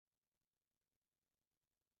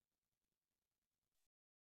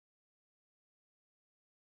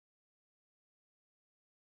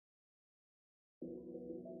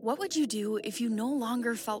What would you do if you no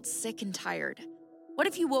longer felt sick and tired? What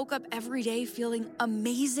if you woke up every day feeling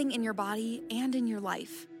amazing in your body and in your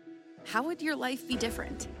life? How would your life be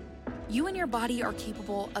different? You and your body are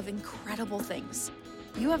capable of incredible things.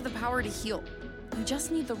 You have the power to heal. You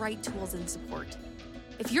just need the right tools and support.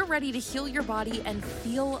 If you're ready to heal your body and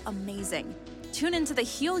feel amazing, tune into the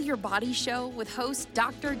Heal Your Body Show with host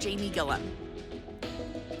Dr. Jamie Gilliam.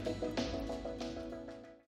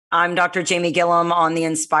 I'm Dr. Jamie Gilliam on the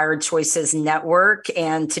Inspired Choices Network,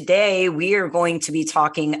 and today we are going to be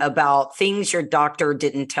talking about things your doctor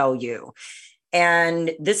didn't tell you.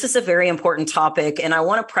 And this is a very important topic, and I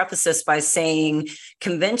want to preface this by saying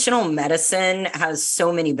conventional medicine has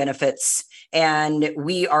so many benefits, and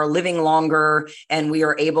we are living longer and we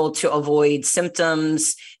are able to avoid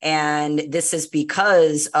symptoms. And this is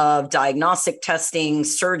because of diagnostic testing,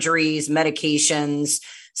 surgeries, medications,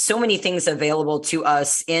 so many things available to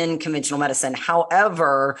us in conventional medicine.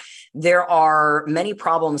 However, there are many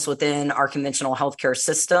problems within our conventional healthcare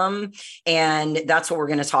system, and that's what we're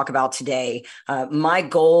going to talk about today. My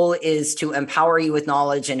goal is to empower you with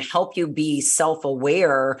knowledge and help you be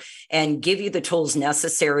self-aware and give you the tools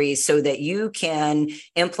necessary so that you can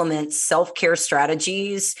implement self-care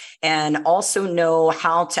strategies and also know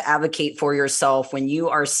how to advocate for yourself when you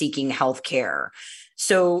are seeking healthcare.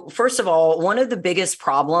 So first of all, one of the biggest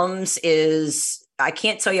problems is I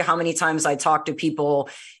can't tell you how many times I talk to people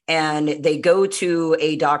and they go to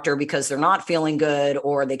a doctor because they're not feeling good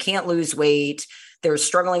or they can't lose weight. They're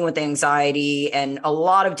struggling with anxiety and a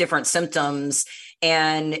lot of different symptoms.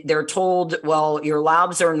 And they're told, well, your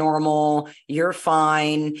labs are normal, you're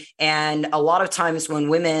fine. And a lot of times when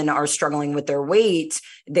women are struggling with their weight,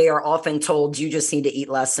 they are often told you just need to eat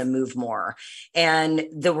less and move more. And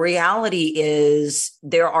the reality is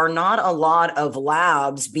there are not a lot of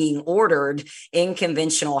labs being ordered in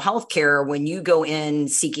conventional healthcare when you go in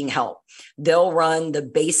seeking help. They'll run the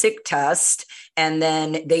basic test and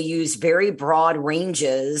then they use very broad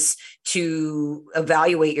ranges to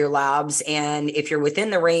evaluate your labs. And if you're within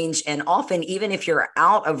the range, and often even if you're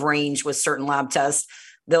out of range with certain lab tests,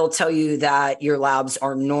 they'll tell you that your labs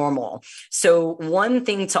are normal. So one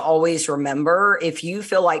thing to always remember, if you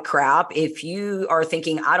feel like crap, if you are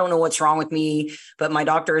thinking, I don't know what's wrong with me, but my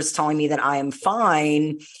doctor is telling me that I am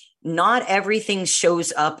fine, not everything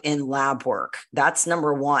shows up in lab work. That's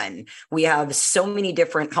number one. We have so many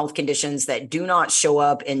different health conditions that do not show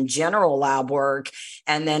up in general lab work.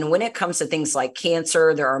 And then when it comes to things like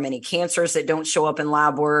cancer, there are many cancers that don't show up in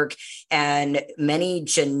lab work, and many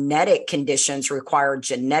genetic conditions require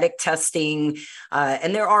genetic testing.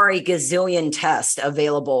 And there are a gazillion tests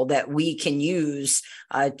available that we can use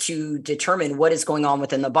to determine what is going on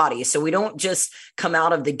within the body. So we don't just come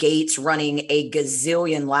out of the gates running a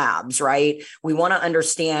gazillion labs, right? We want to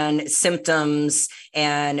understand symptoms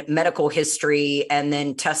and medical history and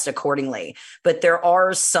then test accordingly. But there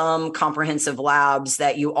are some comprehensive labs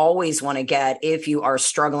that you always want to get if you are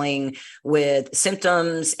struggling with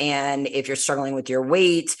symptoms and if you're struggling with your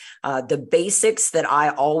weight. The basics that I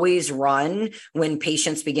always run when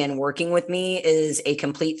patients begin working with me is a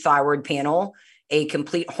complete thyroid panel, a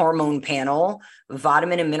complete hormone panel,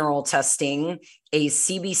 vitamin and mineral testing, a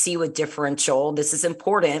CBC with differential. This is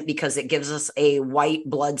important because it gives us a white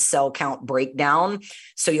blood cell count breakdown.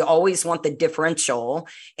 So you always want the differential,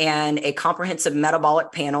 and a comprehensive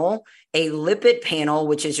metabolic panel, a lipid panel,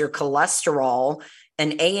 which is your cholesterol,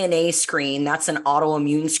 an ANA screen, that's an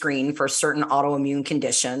autoimmune screen for certain autoimmune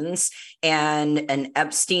conditions, and an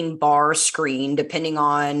Epstein-Barr screen, depending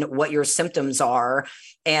on what your symptoms are,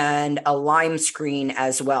 and a Lyme screen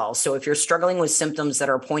as well. So if you're struggling with symptoms that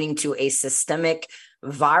are pointing to a systemic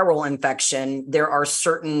viral infection, there are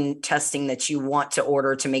certain testing that you want to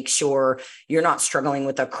order to make sure you're not struggling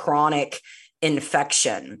with a chronic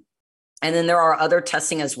infection. And then there are other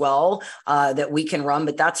testing as well that we can run,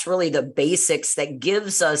 but that's really the basics that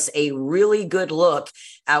gives us a really good look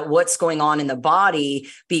at what's going on in the body,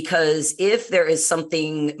 because if there is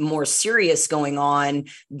something more serious going on,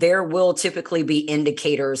 there will typically be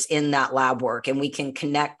indicators in that lab work and we can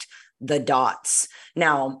connect the dots.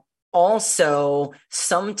 Now, also,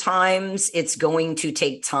 sometimes it's going to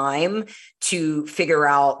take time to figure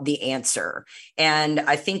out the answer. And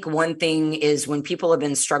I think one thing is when people have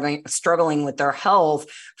been struggling with their health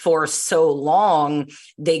for so long,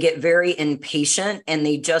 they get very impatient and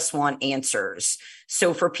they just want answers.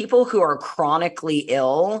 So for people who are chronically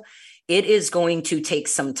ill, it is going to take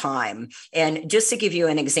some time. And just to give you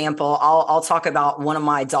an example, I'll talk about one of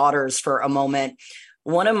my daughters for a moment.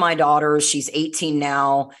 One of my daughters, she's 18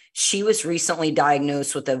 now, she was recently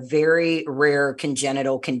diagnosed with a very rare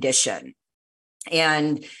congenital condition.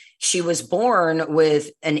 And She was born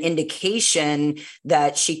with an indication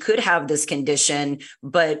that she could have this condition,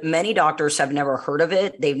 but many doctors have never heard of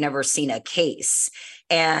it. They've never seen a case.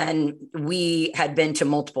 And we had been to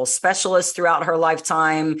multiple specialists throughout her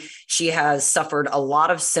lifetime. She has suffered a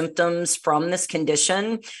lot of symptoms from this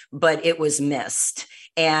condition, but it was missed.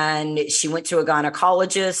 And she went to a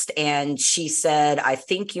gynecologist and she said, I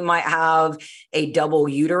think you might have a double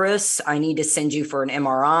uterus. I need to send you for an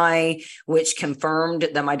MRI, which confirmed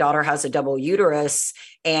that my daughter has a double uterus.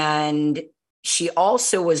 And she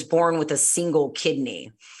also was born with a single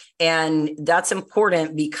kidney. And that's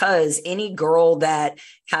important because any girl that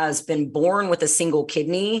has been born with a single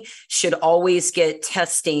kidney should always get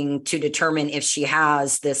testing to determine if she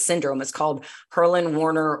has this syndrome. It's called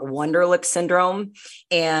Herrmann-Werner-Wunderlich syndrome.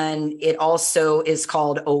 And it also is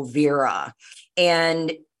called OVERA.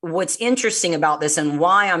 And what's interesting about this and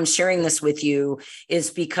why I'm sharing this with you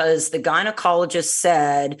is because the gynecologist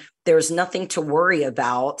said there's nothing to worry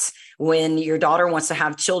about. When your daughter wants to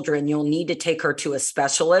have children, you'll need to take her to a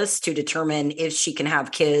specialist to determine if she can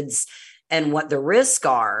have kids and what the risks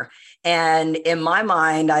are. And in my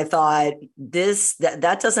mind, I thought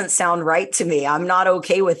that doesn't sound right to me. I'm not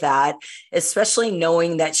okay with that, especially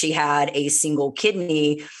knowing that she had a single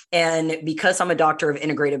kidney. And because I'm a doctor of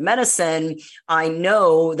integrative medicine, I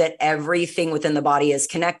know that everything within the body is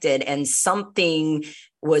connected, and something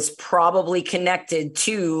was probably connected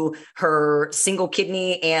to her single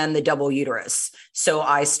kidney and the double uterus. So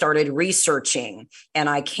I started researching and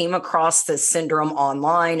I came across this syndrome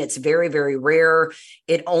online. It's very, very rare.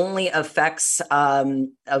 It only affects a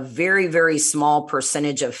very, very small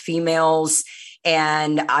percentage of females.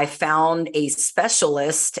 And I found a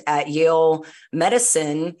specialist at Yale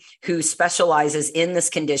Medicine who specializes in this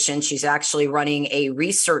condition. She's actually running a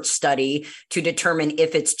research study to determine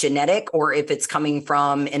if it's genetic or if it's coming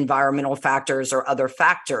from environmental factors or other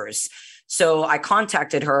factors. So I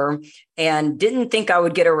contacted her and didn't think I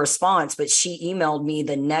would get a response, but she emailed me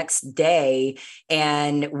the next day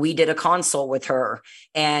and we did a consult with her.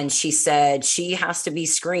 And she said she has to be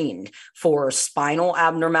screened for spinal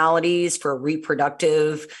abnormalities, for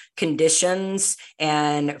reproductive conditions,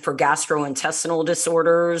 and for gastrointestinal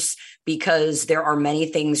disorders, because there are many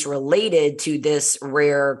things related to this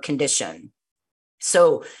rare condition.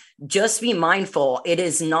 So just be mindful. It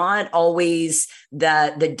is not always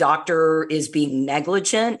that the doctor is being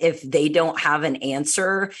negligent if they don't have an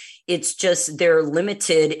answer. It's just they're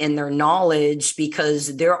limited in their knowledge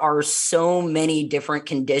because there are so many different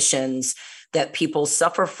conditions that people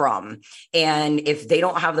suffer from. And if they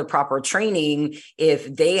don't have the proper training,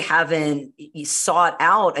 if they haven't sought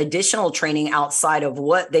out additional training outside of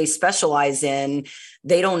what they specialize in,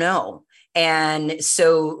 they don't know. And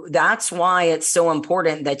so that's why it's so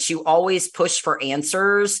important that you always push for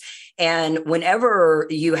answers. And whenever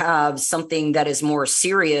you have something that is more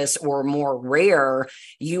serious or more rare,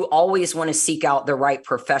 you always want to seek out the right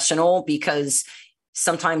professional, because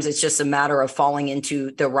sometimes it's just a matter of falling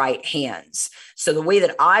into the right hands. So the way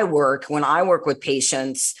that I work, when I work with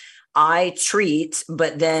patients, I treat,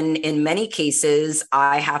 but then in many cases,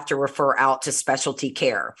 I have to refer out to specialty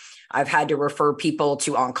care. I've had to refer people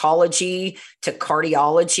to oncology, to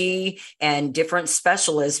cardiology, and different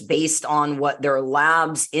specialists based on what their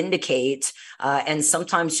labs indicate, and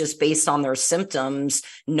sometimes just based on their symptoms,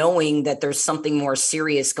 knowing that there's something more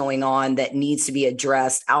serious going on that needs to be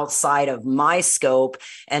addressed outside of my scope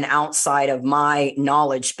and outside of my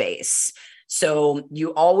knowledge base. So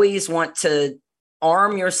you always want to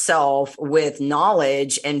arm yourself with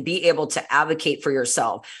knowledge and be able to advocate for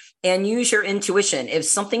yourself and use your intuition. If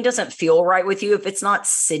something doesn't feel right with you, if it's not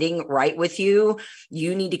sitting right with you,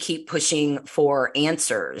 you need to keep pushing for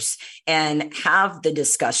answers and have the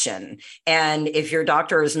discussion. And if your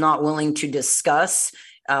doctor is not willing to discuss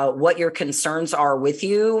what your concerns are with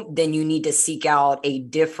you, then you need to seek out a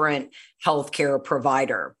different healthcare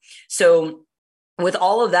provider. So with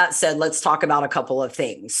all of that said, let's talk about a couple of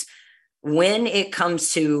things. When it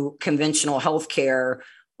comes to conventional healthcare,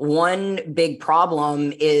 one big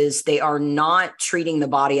problem is they are not treating the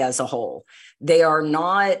body as a whole. They are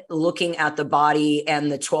not looking at the body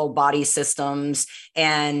and the 12 body systems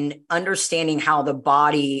and understanding how the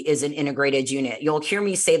body is an integrated unit. You'll hear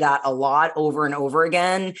me say that a lot over and over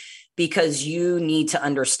again, because you need to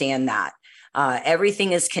understand that.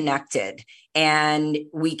 Everything is connected. And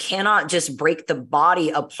we cannot just break the body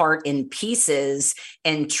apart in pieces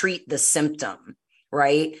and treat the symptom,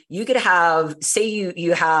 right? You could have, say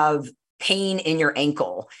you have pain in your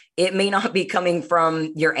ankle. It may not be coming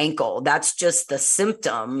from your ankle. That's just the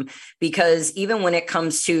symptom, because even when it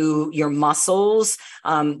comes to your muscles,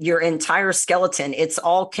 your entire skeleton, it's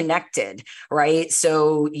all connected, right?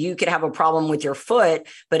 So you could have a problem with your foot,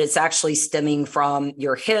 but it's actually stemming from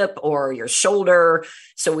your hip or your shoulder.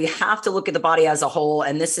 So we have to look at the body as a whole.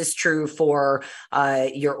 And this is true for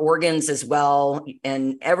your organs as well,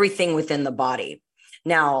 and everything within the body.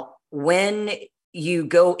 Now, when you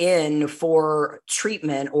go in for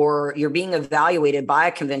treatment or you're being evaluated by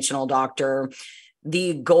a conventional doctor,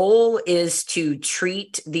 the goal is to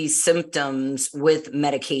treat these symptoms with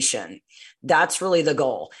medication. That's really the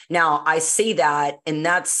goal. Now, I say that, and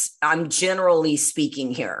I'm generally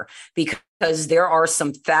speaking here, because there are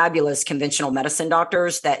some fabulous conventional medicine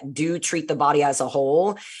doctors that do treat the body as a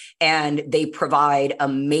whole, and they provide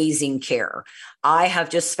amazing care. I have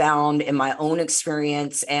just found in my own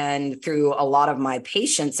experience and through a lot of my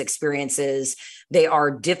patients' experiences, they are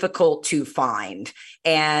difficult to find.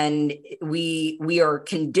 And we are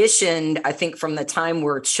conditioned, I think, from the time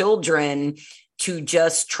we're children to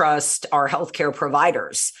just trust our healthcare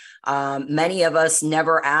providers. Many of us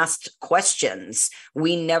never asked questions.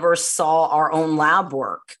 We never saw our own lab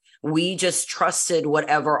work. We just trusted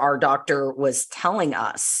whatever our doctor was telling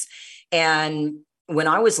us. And when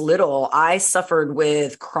I was little, I suffered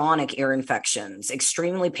with chronic ear infections,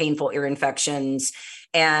 extremely painful ear infections.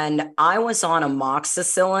 And I was on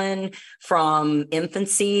amoxicillin from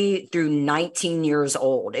infancy through 19 years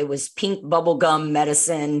old. It was pink bubblegum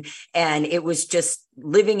medicine, and it was just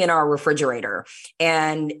living in our refrigerator.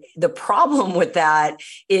 And the problem with that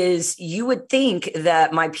is you would think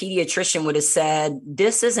that my pediatrician would have said,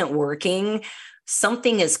 this isn't working.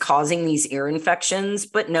 Something is causing these ear infections,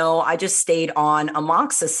 but no, I just stayed on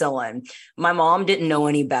amoxicillin. My mom didn't know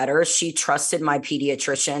any better. She trusted my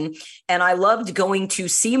pediatrician, and I loved going to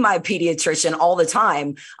see my pediatrician all the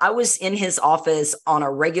time. I was in his office on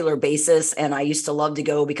a regular basis, and I used to love to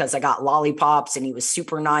go because I got lollipops and he was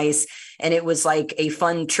super nice. And it was like a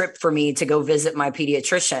fun trip for me to go visit my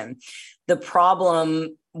pediatrician. The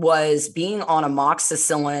problem was being on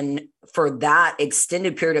amoxicillin for that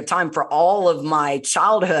extended period of time for all of my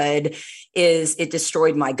childhood is it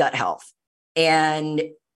destroyed my gut health. And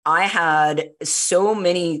I had so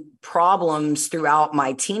many problems throughout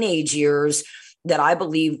my teenage years that I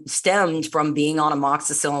believe stemmed from being on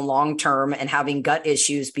amoxicillin long-term and having gut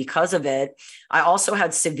issues because of it. I also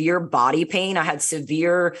had severe body pain. I had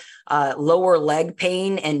severe lower leg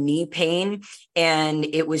pain and knee pain, and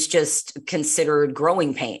it was just considered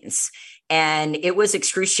growing pains. And it was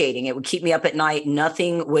excruciating. It would keep me up at night.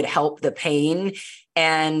 Nothing would help the pain.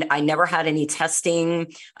 And I never had any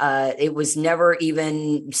testing. It was never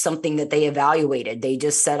even something that they evaluated. They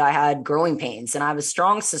just said I had growing pains. And I have a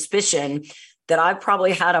strong suspicion that I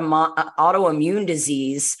probably had an autoimmune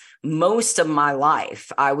disease most of my life.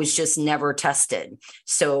 I was just never tested.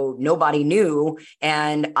 So nobody knew.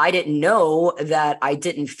 And I didn't know that I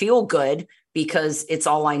didn't feel good because it's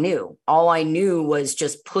all I knew. All I knew was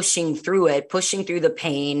just pushing through it, pushing through the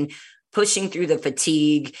pain, pushing through the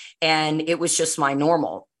fatigue. And it was just my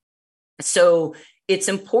normal. So it's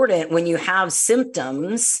important when you have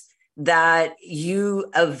symptoms that you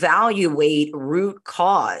evaluate root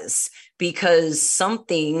cause, because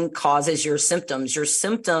something causes your symptoms. Your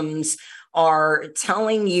symptoms are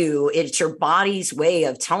telling you, it's your body's way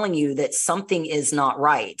of telling you that something is not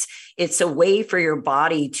right. It's a way for your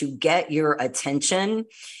body to get your attention,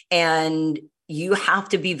 and you have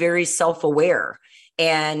to be very self-aware.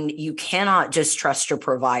 And you cannot just trust your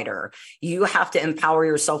provider. You have to empower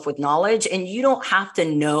yourself with knowledge, and you don't have to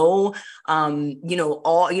know, you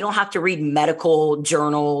don't have to read medical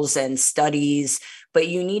journals and studies, but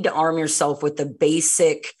you need to arm yourself with the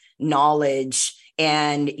basic knowledge,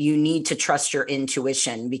 and you need to trust your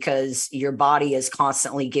intuition, because your body is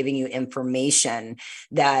constantly giving you information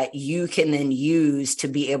that you can then use to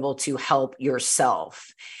be able to help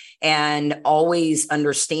yourself. And always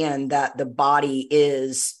understand that the body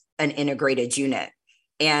is an integrated unit,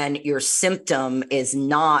 and your symptom is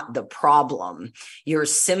not the problem. Your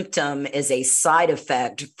symptom is a side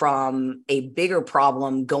effect from a bigger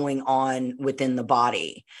problem going on within the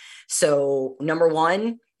body. So number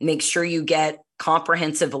one, make sure you get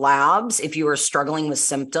comprehensive labs if you are struggling with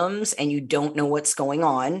symptoms and you don't know what's going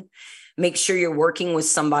on. Make sure you're working with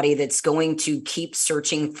somebody that's going to keep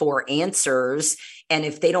searching for answers. And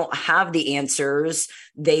if they don't have the answers,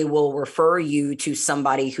 they will refer you to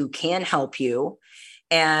somebody who can help you.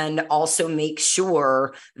 And also make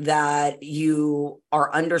sure that you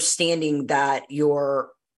are understanding that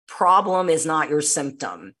your problem is not your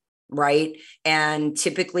symptom. right? And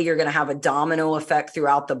typically you're going to have a domino effect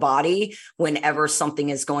throughout the body whenever something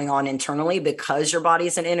is going on internally because your body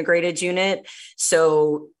is an integrated unit.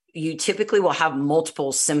 So you typically will have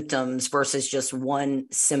multiple symptoms versus just one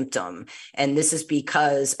symptom. And this is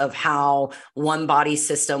because of how one body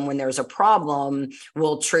system, when there's a problem,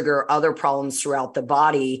 will trigger other problems throughout the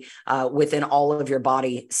body within all of your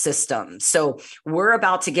body systems. So we're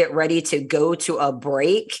about to get ready to go to a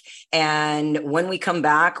break. And when we come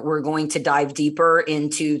back, we're going to dive deeper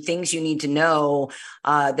into things you need to know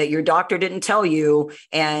that your doctor didn't tell you,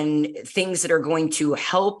 and things that are going to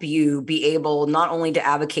help you be able not only to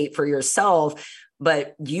advocate for yourself,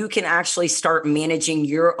 but you can actually start managing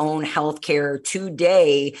your own healthcare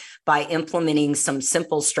today by implementing some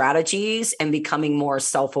simple strategies and becoming more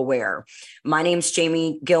self-aware. My name's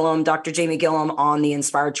Jamie Gilliam, Dr. Jamie Gilliam on the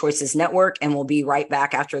Inspired Choices Network, and we'll be right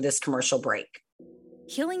back after this commercial break.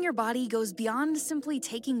 Healing your body goes beyond simply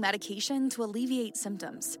taking medication to alleviate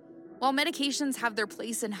symptoms. While medications have their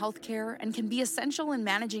place in healthcare and can be essential in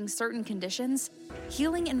managing certain conditions,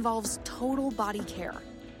 healing involves total body care.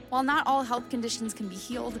 While not all health conditions can be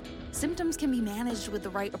healed, symptoms can be managed with the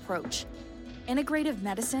right approach. Integrative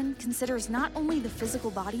medicine considers not only the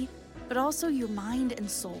physical body, but also your mind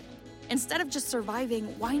and soul. Instead of just surviving,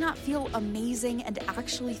 why not feel amazing and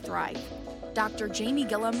actually thrive? Dr. Jamie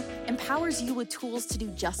Gilliam empowers you with tools to do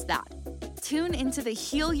just that. Tune into the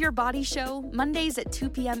Heal Your Body Show Mondays at 2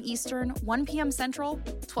 p.m. Eastern, 1 p.m. Central,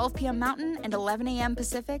 12 p.m. Mountain, and 11 a.m.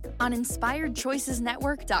 Pacific on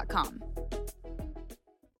InspiredChoicesNetwork.com.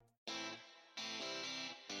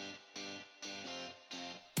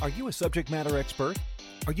 Are you a subject matter expert?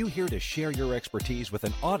 Are you here to share your expertise with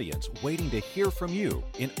an audience waiting to hear from you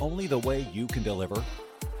in only the way you can deliver?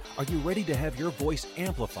 Are you ready to have your voice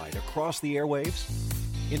amplified across the airwaves?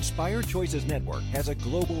 Inspired Choices Network has a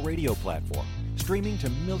global radio platform streaming to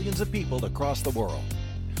millions of people across the world.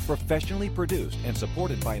 Professionally produced and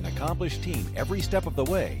supported by an accomplished team every step of the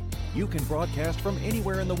way, you can broadcast from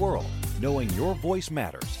anywhere in the world, knowing your voice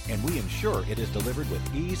matters, and we ensure it is delivered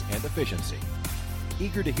with ease and efficiency.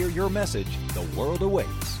 Eager to hear your message, the world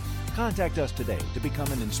awaits. Contact us today to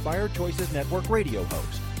become an Inspired Choices Network radio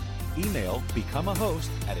host. Email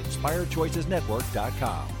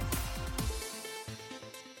becomeahost@inspiredchoicesnetwork.com.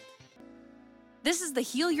 This is the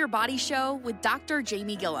Heal Your Body Show with Dr.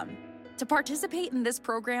 Jamie Gilliam. To participate in this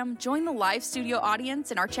program, join the live studio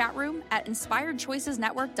audience in our chat room at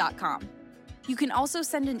InspiredChoicesNetwork.com. You can also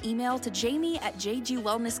send an email to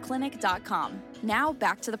jamie@jgwellnessclinic.com. Now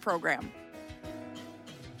back to the program.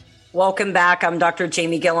 Welcome back. I'm Dr.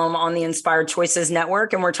 Jamie Gilliam on the Inspired Choices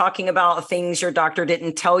Network, and we're talking about things your doctor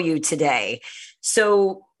didn't tell you today.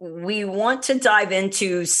 So we want to dive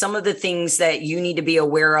into some of the things that you need to be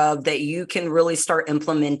aware of that you can really start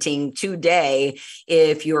implementing today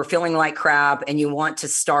if you're feeling like crap and you want to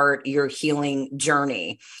start your healing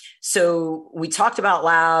journey. So we talked about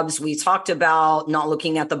labs, we talked about not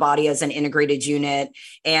looking at the body as an integrated unit,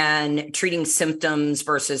 and treating symptoms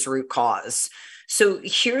versus root cause. So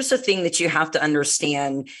here's the thing that you have to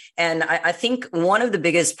understand. And I think one of the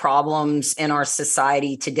biggest problems in our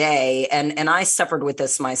society today, and I suffered with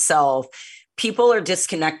this myself, people are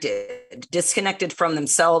disconnected from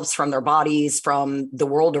themselves, from their bodies, from the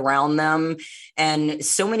world around them. And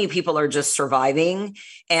so many people are just surviving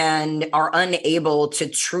and are unable to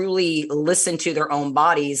truly listen to their own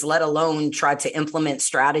bodies, let alone try to implement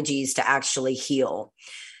strategies to actually heal.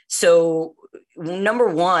 So number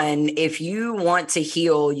one, if you want to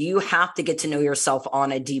heal, you have to get to know yourself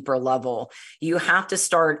on a deeper level. You have to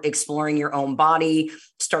start exploring your own body,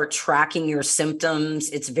 start tracking your symptoms.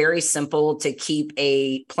 It's very simple to keep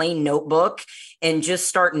a plain notebook and just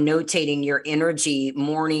start notating your energy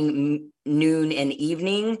morning, noon, and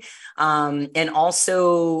evening, and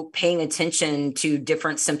also paying attention to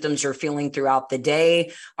different symptoms you're feeling throughout the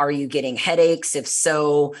day. Are you getting headaches? If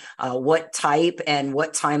so, what type and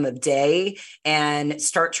what time of day? And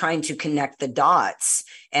start trying to connect the dots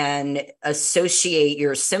and associate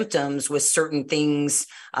your symptoms with certain things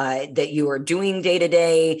that you are doing day to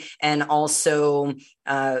day, and also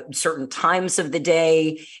certain times of the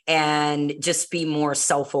day, and just be more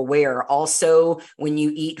self-aware. Also, when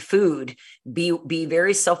you eat food, be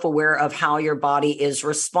very self-aware of how your body is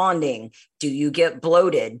responding. Do you get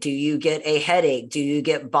bloated? Do you get a headache? Do you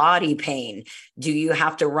get body pain? Do you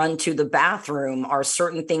have to run to the bathroom? Are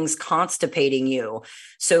certain things constipating you?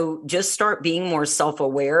 So just start being more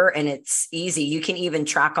self-aware, and it's easy. You can even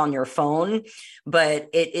track on your phone, but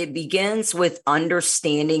it begins with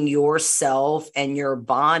understanding yourself and your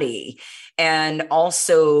body. And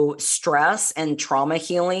also stress and trauma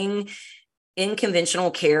healing In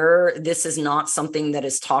conventional care, this is not something that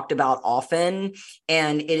is talked about often,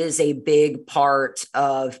 and it is a big part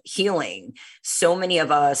of healing. So many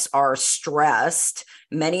of us are stressed.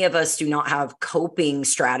 Many of us do not have coping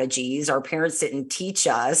strategies. Our parents didn't teach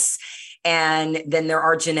us. And then there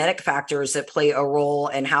are genetic factors that play a role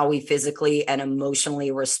in how we physically and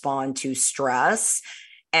emotionally respond to stress.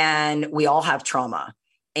 And we all have trauma.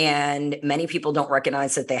 And many people don't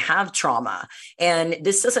recognize that they have trauma. And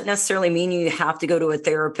this doesn't necessarily mean you have to go to a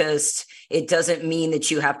therapist. It doesn't mean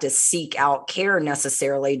that you have to seek out care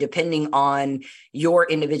necessarily, depending on your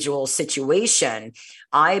individual situation.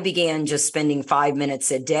 I began just spending 5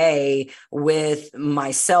 minutes a day with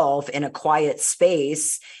myself in a quiet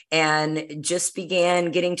space and just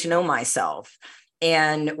began getting to know myself.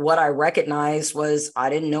 And what I recognized was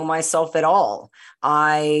I didn't know myself at all.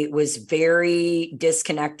 I was very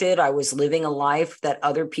disconnected. I was living a life that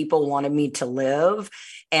other people wanted me to live.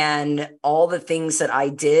 And all the things that I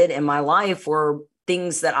did in my life were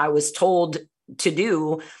things that I was told to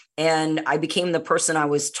do. And I became the person I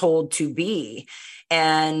was told to be.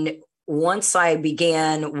 And once I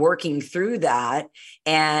began working through that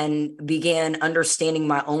and began understanding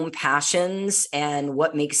my own passions and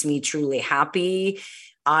what makes me truly happy,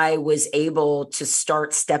 I was able to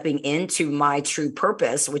start stepping into my true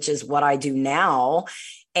purpose, which is what I do now.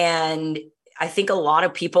 And I think a lot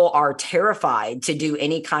of people are terrified to do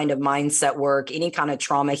any kind of mindset work, any kind of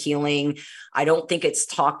trauma healing. I don't think it's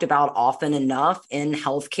talked about often enough in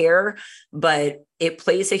healthcare, but it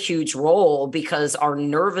plays a huge role because our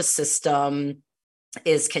nervous system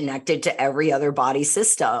is connected to every other body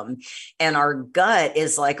system. And our gut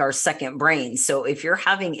is like our second brain. So if you're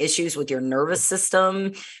having issues with your nervous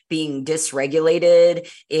system being dysregulated,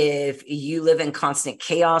 if you live in constant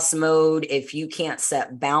chaos mode, if you can't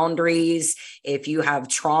set boundaries, if you have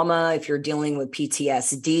trauma, if you're dealing with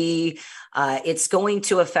PTSD, it's going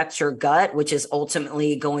to affect your gut, which is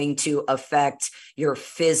ultimately going to affect your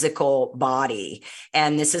physical body.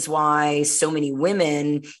 And this is why so many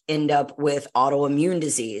women end up with autoimmune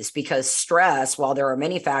disease, because stress, while there are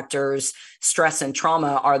many factors, stress and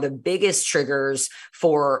trauma are the biggest triggers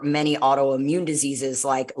for many autoimmune diseases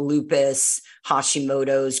like lupus,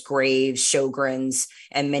 Hashimoto's, Graves, Sjogren's,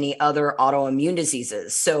 and many other autoimmune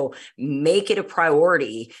diseases. So make it a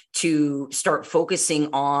priority to start focusing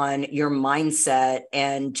on your mindset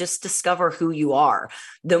and just discover who you are.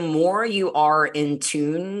 The more you are in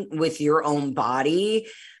tune with your own body,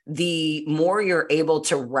 the more you're able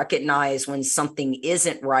to recognize when something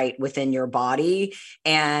isn't right within your body,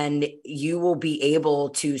 and you will be able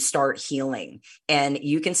to start healing. And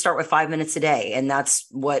you can start with 5 minutes a day. And that's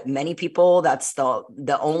what many people, that's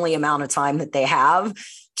the only amount of time that they have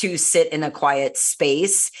to sit in a quiet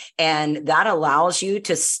space. And that allows you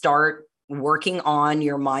to start working on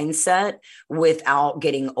your mindset without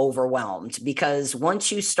getting overwhelmed. Because once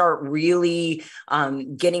you start really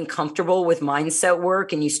getting comfortable with mindset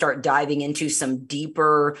work and you start diving into some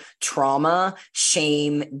deeper trauma,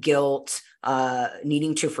 shame, guilt,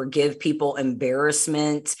 needing to forgive people,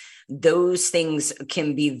 embarrassment, those things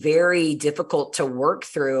can be very difficult to work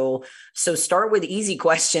through. So start with easy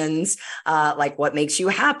questions, like what makes you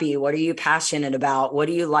happy? What are you passionate about? What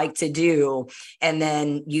do you like to do? And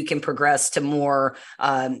then you can progress to more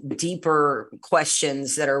deeper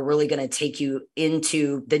questions that are really going to take you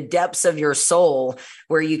into the depths of your soul,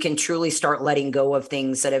 where you can truly start letting go of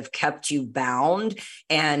things that have kept you bound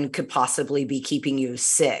and could possibly be keeping you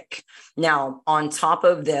sick. Now, on top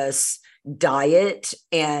of this, diet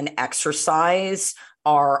and exercise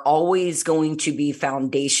are always going to be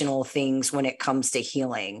foundational things when it comes to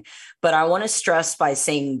healing. But I want to stress by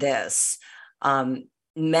saying this.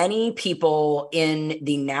 Many people in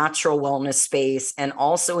the natural wellness space and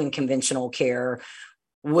also in conventional care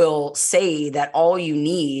will say that all you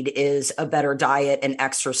need is a better diet and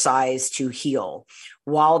exercise to heal.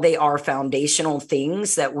 While they are foundational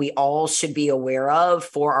things that we all should be aware of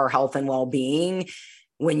for our health and well-being,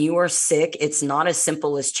 when you are sick, it's not as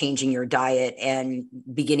simple as changing your diet and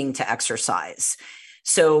beginning to exercise.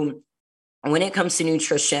 So when it comes to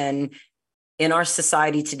nutrition, in our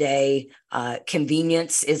society today,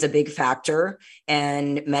 convenience is a big factor,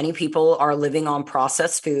 and many people are living on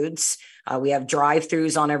processed foods. We have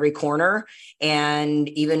drive-throughs on every corner, and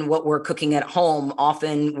even what we're cooking at home,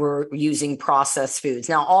 often we're using processed foods.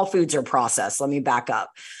 Now, all foods are processed. Let me back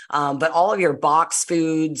up. But all of your box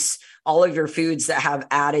foods, all of your foods that have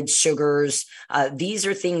added sugars, these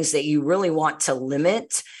are things that you really want to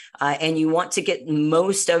limit. And you want to get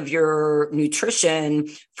most of your nutrition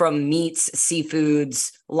from meats,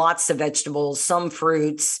 seafoods, lots of vegetables, some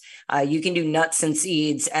fruits. You can do nuts and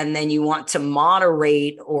seeds, and then you want to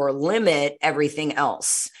moderate or limit everything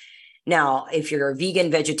else. Now, if you're a vegan,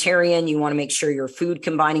 vegetarian, you want to make sure you're food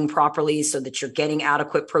combining properly so that you're getting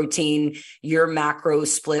adequate protein. Your macro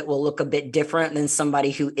split will look a bit different than somebody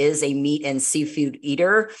who is a meat and seafood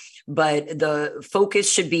eater, but the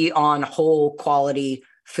focus should be on whole quality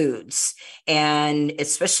foods. And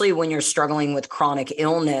especially when you're struggling with chronic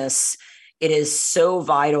illness, it is so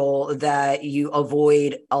vital that you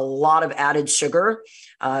avoid a lot of added sugar.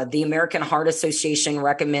 The American Heart Association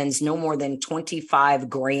recommends no more than 25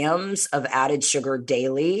 grams of added sugar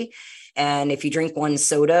daily. And if you drink one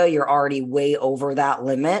soda, you're already way over that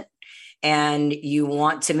limit. And you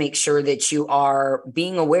want to make sure that you are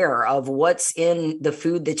being aware of what's in the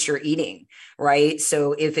food that you're eating, right?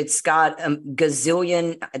 So if it's got a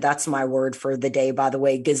gazillion, that's my word for the day, by the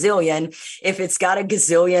way, gazillion, if it's got a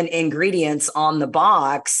gazillion ingredients on the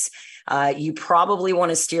box, you probably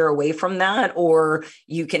want to steer away from that, or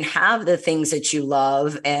you can have the things that you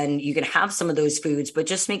love and you can have some of those foods, but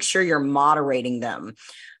just make sure you're moderating them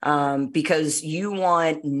because you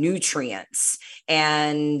want nutrients,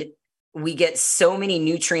 and we get so many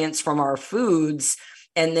nutrients from our foods.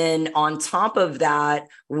 And then on top of that,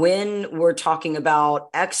 when we're talking about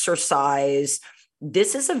exercise,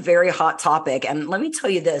 this is a very hot topic. And let me tell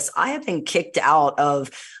you this, I have been kicked out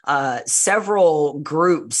of several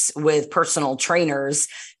groups with personal trainers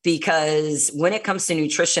because when it comes to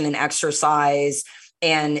nutrition and exercise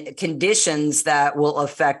and conditions that will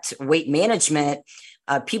affect weight management,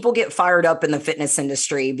 people get fired up in the fitness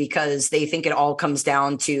industry because they think it all comes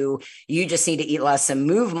down to you just need to eat less and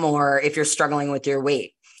move more if you're struggling with your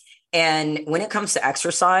weight. And when it comes to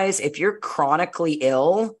exercise, if you're chronically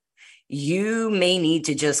ill, you may need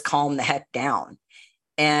to just calm the heck down.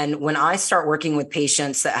 And when I start working with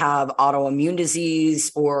patients that have autoimmune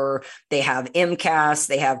disease or they have MCAS,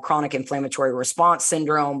 they have chronic inflammatory response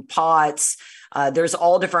syndrome, POTS, there's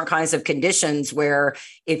all different kinds of conditions where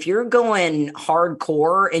if you're going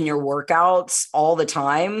hardcore in your workouts all the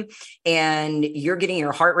time and you're getting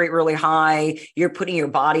your heart rate really high, you're putting your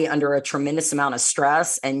body under a tremendous amount of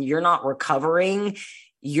stress and you're not recovering,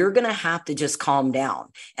 you're going to have to just calm down.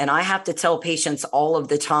 And I have to tell patients all of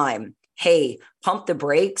the time, hey, pump the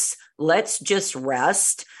brakes. Let's just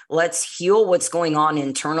rest. Let's heal what's going on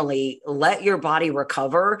internally. Let your body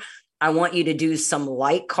recover. I want you to do some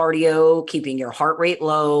light cardio, keeping your heart rate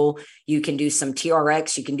low. You can do some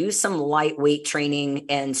TRX. You can do some lightweight training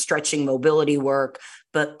and stretching mobility work,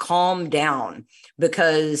 but calm down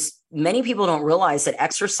because many people don't realize that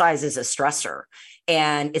exercise is a stressor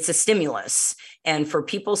and it's a stimulus. And for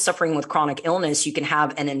people suffering with chronic illness, you can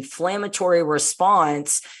have an inflammatory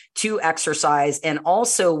response to exercise. And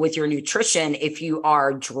also with your nutrition, if you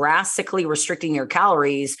are drastically restricting your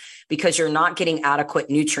calories because you're not getting adequate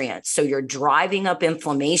nutrients. So you're driving up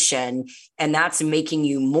inflammation, and that's making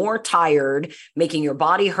you more tired, making your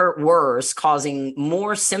body hurt worse, causing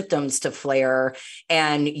more symptoms to flare,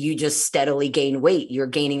 and you just steadily gain weight. You're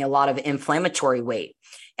gaining a lot of inflammatory weight.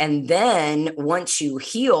 And then once you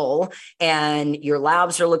heal and your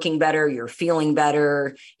labs are looking better, you're feeling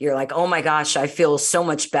better, you're like, oh my gosh, I feel so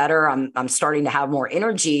much better. I'm starting to have more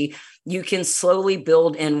energy. You can slowly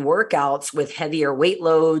build in workouts with heavier weight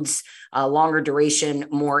loads, longer duration,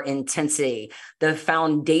 more intensity. The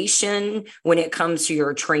foundation when it comes to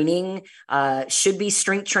your training should be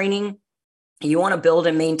strength training. You want to build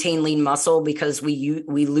and maintain lean muscle because we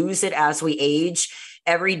lose it as we age.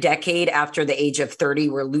 Every decade after the age of 30,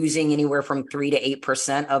 we're losing anywhere from 3 to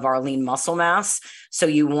 8% of our lean muscle mass. So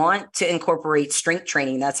you want to incorporate strength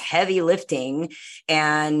training. That's heavy lifting.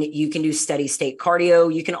 And you can do steady state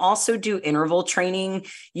cardio. You can also do interval training.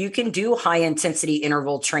 You can do high intensity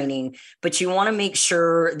interval training, but you want to make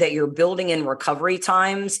sure that you're building in recovery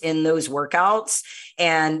times in those workouts.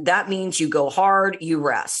 And that means you go hard, you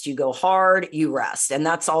rest, you go hard, you rest. And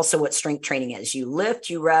that's also what strength training is. You lift,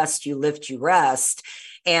 you rest, you lift, you rest.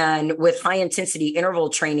 And with high intensity interval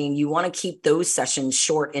training, you want to keep those sessions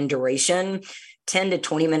short in duration, 10 to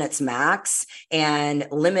 20 minutes max, and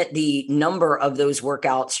limit the number of those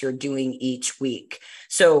workouts you're doing each week.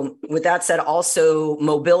 So with that said, also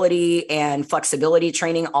mobility and flexibility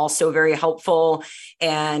training, also very helpful.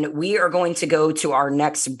 And we are going to go to our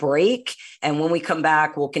next break. And when we come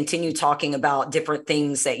back, we'll continue talking about different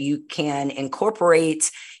things that you can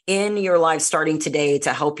incorporate in your life starting today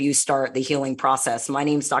to help you start the healing process. My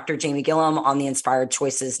name is Dr. Jamie Gilliam on the Inspired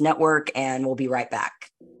Choices Network, and we'll be right back.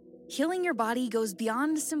 Healing your body goes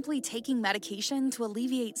beyond simply taking medication to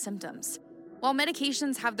alleviate symptoms. While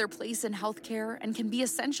medications have their place in healthcare and can be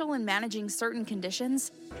essential in managing certain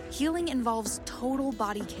conditions, healing involves total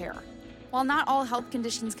body care. While not all health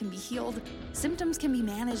conditions can be healed, symptoms can be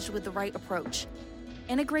managed with the right approach.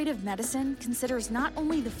 Integrative medicine considers not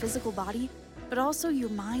only the physical body, but also your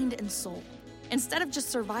mind and soul. Instead of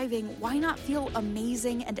just surviving, why not feel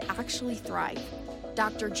amazing and actually thrive?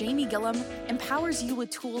 Dr. Jamie Gilliam empowers you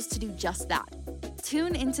with tools to do just that.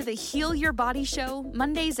 Tune into the Heal Your Body Show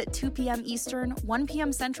Mondays at 2 p.m. Eastern, 1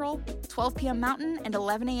 p.m. Central, 12 p.m. Mountain, and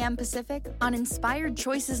 11 a.m. Pacific on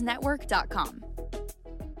InspiredChoicesNetwork.com.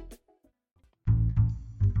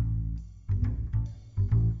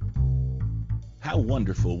 How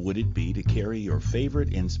wonderful would it be to carry your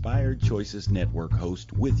favorite Inspired Choices Network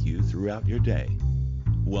host with you throughout your day?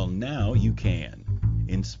 Well, now you can.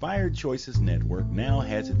 Inspired Choices Network now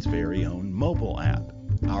has its very own mobile app.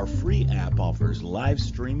 Our free app offers live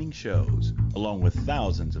streaming shows, along with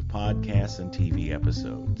thousands of podcasts and TV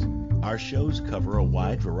episodes. Our shows cover a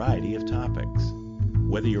wide variety of topics.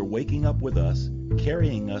 Whether you're waking up with us,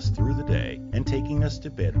 carrying us through the day, and taking us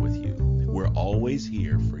to bed with you, we're always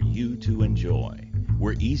here for you to enjoy.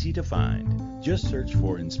 We're easy to find. Just search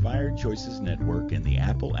for Inspired Choices Network in the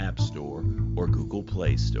Apple App Store or Google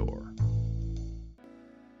Play Store.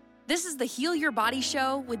 This is the Heal Your Body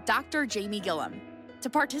Show with Dr. Jamie Gilliam. To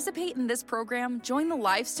participate in this program, join the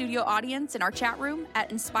live studio audience in our chat room at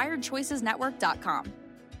InspiredChoicesNetwork.com.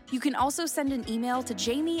 You can also send an email to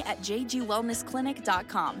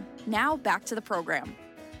jamie@jgwellnessclinic.com. Now back to the program.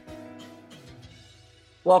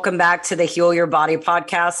 Welcome back to the Heal Your Body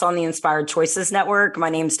podcast on the Inspired Choices Network. My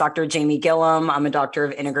name is Dr. Jamie Gilliam. I'm a doctor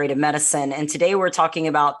of integrative medicine. And today we're talking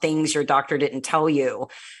about things your doctor didn't tell you.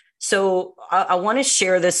 So I want to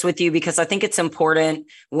share this with you because I think it's important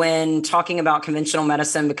when talking about conventional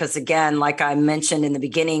medicine, because again, like I mentioned in the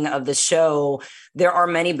beginning of the show, there are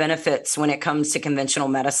many benefits when it comes to conventional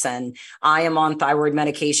medicine. I am on thyroid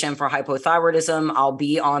medication for hypothyroidism. I'll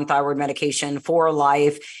be on thyroid medication for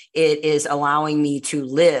life. It is allowing me to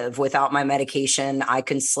live without my medication. I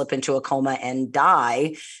can slip into a coma and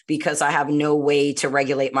die because I have no way to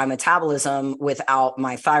regulate my metabolism without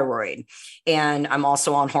my thyroid. And I'm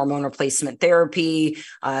also on hormone replacement therapy.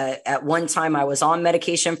 At one time, I was on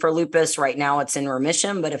medication for lupus. Right now, it's in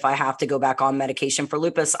remission. But if I have to go back on medication for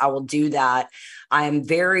lupus, I will do that. I am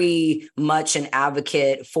very much an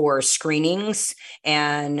advocate for screenings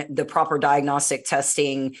and the proper diagnostic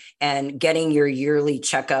testing and getting your yearly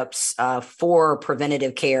checkups for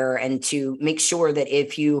preventative care, and to make sure that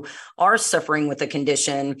if you are suffering with a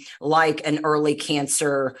condition like an early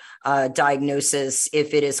cancer diagnosis,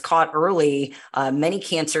 if it is caught early, many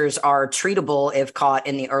cancers are treatable if caught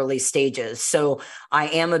in the early stages. So I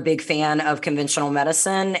am a big fan of conventional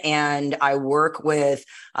medicine, and I work with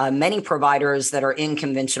many providers that are in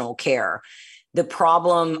conventional care. The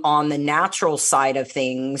problem on the natural side of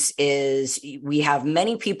things is we have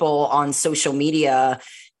many people on social media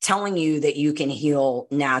telling you that you can heal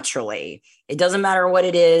naturally. It doesn't matter what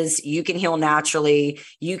it is, you can heal naturally.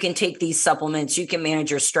 You can take these supplements, you can manage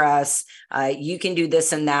your stress, you can do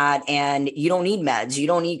this and that, and you don't need meds, you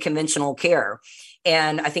don't need conventional care.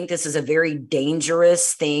 And I think this is a very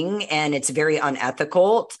dangerous thing, and it's very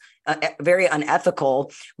unethical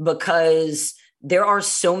because there are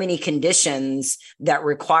so many conditions that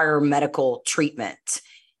require medical treatment.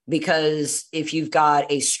 Because if you've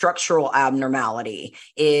got a structural abnormality,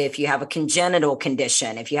 if you have a congenital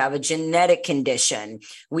condition, if you have a genetic condition,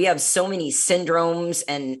 we have so many syndromes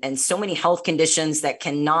and so many health conditions that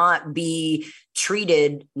cannot be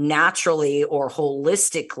treated naturally or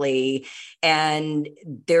holistically. And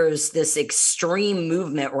there's this extreme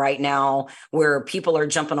movement right now where people are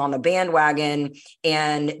jumping on the bandwagon,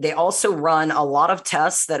 and they also run a lot of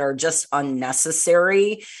tests that are just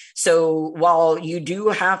unnecessary. So while you do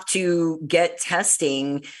have to get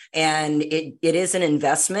testing, and it is an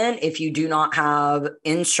investment if you do not have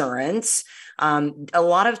insurance, a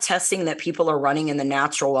lot of testing that people are running in the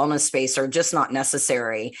natural wellness space are just not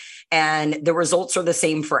necessary. And the results are the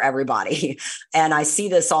same for everybody. And I see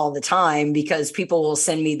this all the time because people will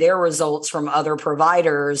send me their results from other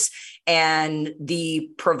providers. And the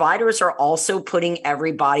providers are also putting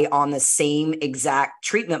everybody on the same exact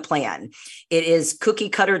treatment plan. It is cookie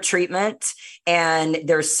cutter treatment, and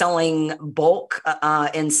they're selling bulk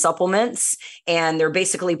in supplements, and they're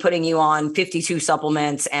basically putting you on 52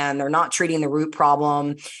 supplements, and they're not treating the root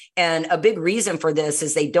problem. And a big reason for this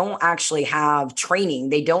is they don't actually have training.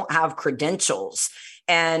 They don't have credentials.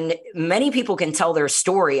 And many people can tell their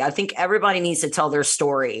story. I think everybody needs to tell their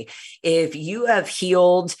story. If you have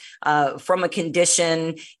healed from a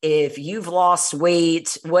condition, if you've lost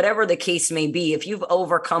weight, whatever the case may be, if you've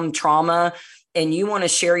overcome trauma, and you want to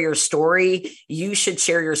share your story, you should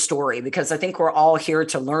share your story, because I think we're all here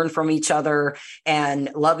to learn from each other and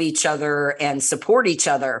love each other and support each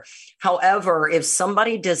other. However, if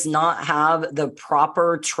somebody does not have the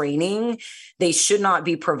proper training, they should not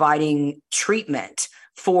be providing treatment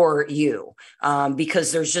for you,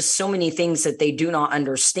 because there's just so many things that they do not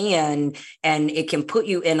understand, and it can put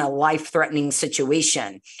you in a life-threatening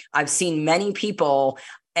situation. I've seen many people,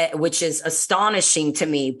 which is astonishing to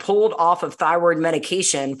me, pulled off of thyroid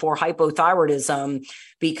medication for hypothyroidism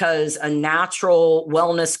because a natural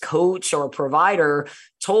wellness coach or provider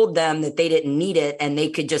told them that they didn't need it and they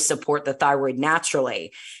could just support the thyroid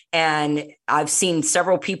naturally. And I've seen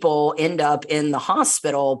several people end up in the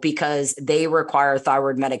hospital because they require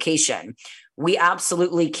thyroid medication. We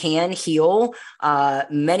absolutely can heal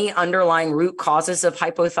many underlying root causes of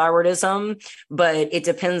hypothyroidism, but it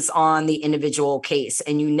depends on the individual case.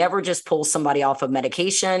 And you never just pull somebody off of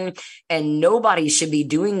medication, and nobody should be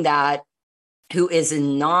doing that who is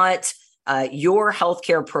not your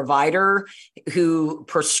healthcare provider who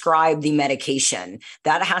prescribed the medication.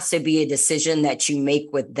 That has to be a decision that you make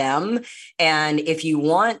with them. And if you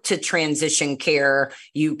want to transition care,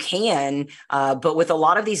 you can. But with a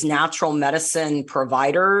lot of these natural medicine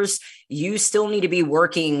providers, you still need to be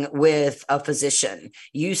working with a physician.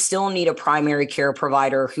 You still need a primary care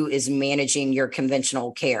provider who is managing your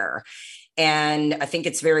conventional care. And I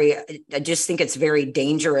just think it's very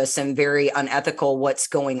dangerous and very unethical what's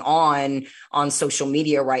going on social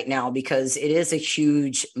media right now, because it is a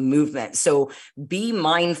huge movement. So be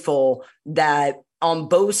mindful that on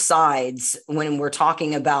both sides, when we're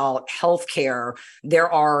talking about healthcare,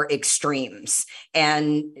 there are extremes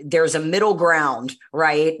and there's a middle ground,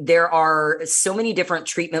 right? There are so many different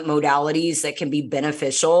treatment modalities that can be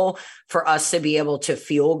beneficial for us to be able to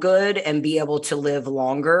feel good and be able to live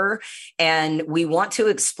longer. And we want to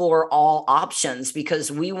explore all options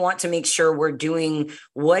because we want to make sure we're doing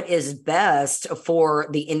what is best for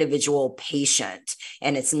the individual patient.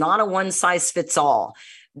 And it's not a one size fits all.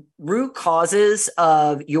 Root causes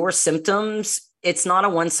of your symptoms, it's not a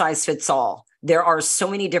one size fits all. There are so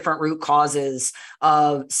many different root causes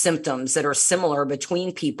of symptoms that are similar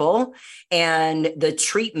between people, and the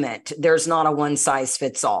treatment, there's not a one size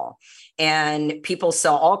fits all. And people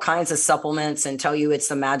sell all kinds of supplements and tell you it's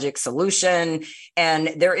the magic solution,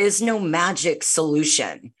 and there is no magic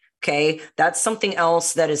solution. Okay, that's something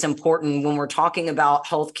else that is important when we're talking about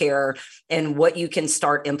healthcare and what you can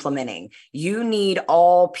start implementing. You need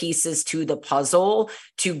all pieces to the puzzle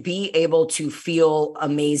to be able to feel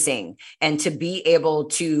amazing and to be able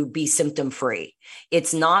to be symptom free.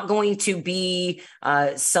 It's not going to be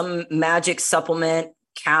some magic supplement,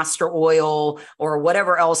 castor oil, or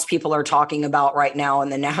whatever else people are talking about right now in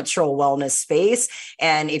the natural wellness space.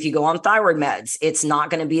 And if you go on thyroid meds, it's not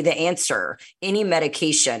going to be the answer. Any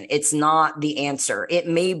medication, it's not the answer. It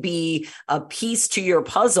may be a piece to your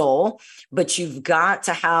puzzle, but you've got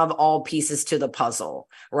to have all pieces to the puzzle,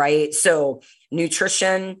 right? So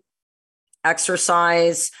nutrition,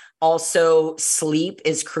 exercise, also sleep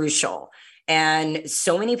is crucial. And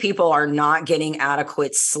so many people are not getting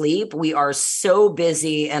adequate sleep. We are so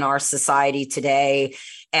busy in our society today,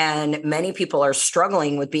 and many people are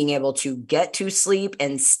struggling with being able to get to sleep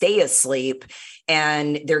and stay asleep.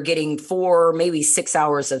 And they're getting 4, maybe 6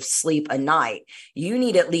 hours of sleep a night. You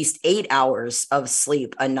need at least 8 hours of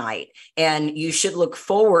sleep a night. And you should look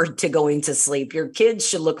forward to going to sleep. Your kids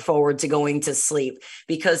should look forward to going to sleep,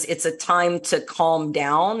 because it's a time to calm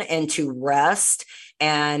down and to rest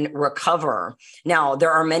and recover. Now, there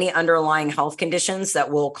are many underlying health conditions that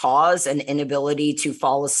will cause an inability to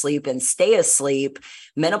fall asleep and stay asleep.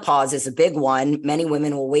 Menopause is a big one. Many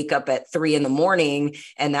women will wake up at 3 a.m,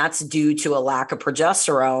 and that's due to a lack of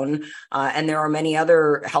progesterone. And there are many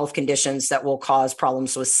other health conditions that will cause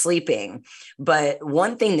problems with sleeping. But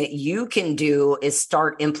one thing that you can do is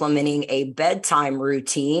start implementing a bedtime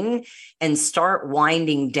routine and start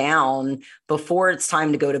winding down before it's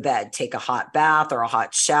time to go to bed. Take a hot bath or a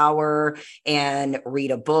hot shower and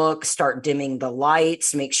read a book. Start dimming the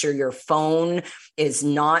lights. Make sure your phone is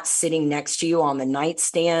not sitting next to you on the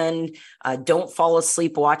nightstand. Don't fall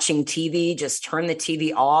asleep watching TV. Just turn the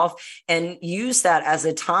TV off and use that as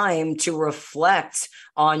a time to reflect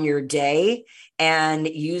on your day, and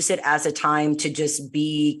use it as a time to just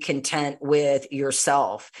be content with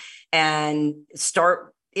yourself and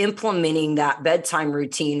start implementing that bedtime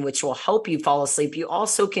routine, which will help you fall asleep. You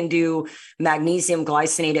also can do magnesium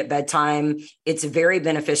glycinate at bedtime. It's very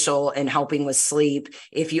beneficial in helping with sleep.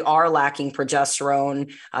 If you are lacking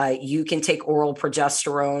progesterone, you can take oral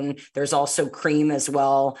progesterone. There's also cream as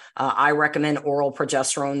well. I recommend oral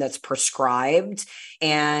progesterone that's prescribed.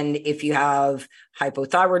 And if you have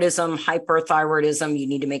hypothyroidism, hyperthyroidism, you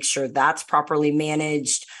need to make sure that's properly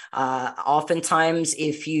managed. Oftentimes,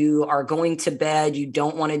 if you are going to bed, you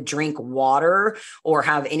don't want to drink water or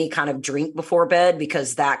have any kind of drink before bed,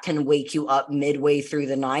 because that can wake you up midway through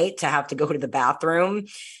the night to have to go to the bathroom.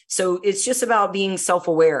 So it's just about being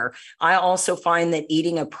self-aware. I also find that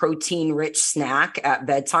eating a protein-rich snack at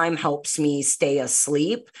bedtime helps me stay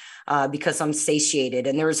asleep. Because I'm satiated.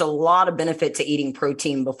 And there's a lot of benefit to eating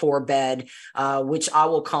protein before bed, which I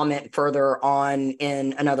will comment further on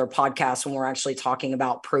in another podcast when we're actually talking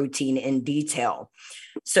about protein in detail.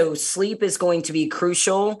 So sleep is going to be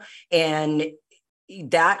crucial. And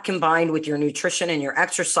that combined with your nutrition and your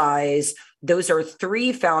exercise, those are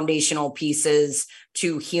 3 foundational pieces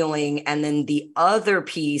to healing. And then the other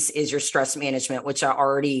piece is your stress management, which I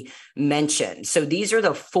already mentioned. So these are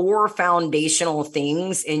the 4 foundational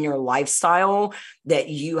things in your lifestyle that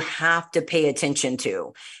you have to pay attention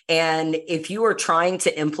to. And if you are trying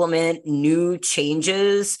to implement new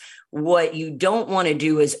changes, what you don't want to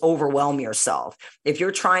do is overwhelm yourself. If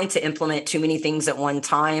you're trying to implement too many things at one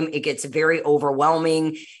time, it gets very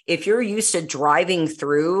overwhelming. If you're used to driving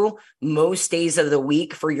through most days of the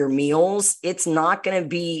week for your meals, it's not going to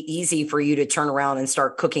be easy for you to turn around and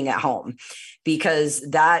start cooking at home, because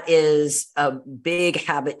that is a big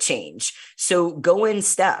habit change. So go in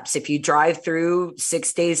steps. If you drive through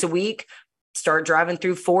 6 days a week, start driving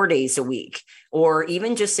through 4 days a week, or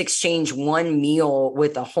even just exchange one meal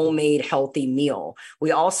with a homemade healthy meal.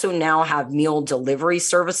 We also now have meal delivery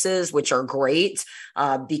services, which are great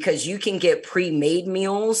because you can get pre-made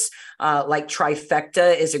meals. Like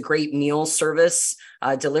Trifecta is a great meal service,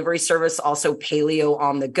 delivery service, also Paleo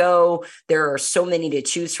on the go. There are so many to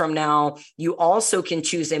choose from now. You also can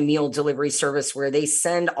choose a meal delivery service where they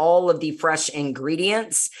send all of the fresh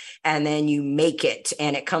ingredients and then you make it,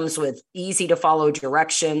 and it comes with easy to follow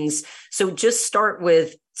directions. So just start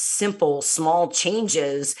with simple, small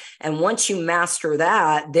changes. And once you master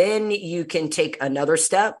that, then you can take another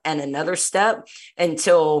step and another step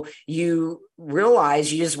until you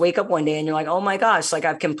realize you just wake up one day and you're like, oh my gosh, like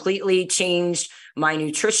I've completely changed my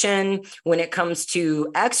nutrition. When it comes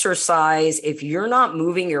to exercise, if you're not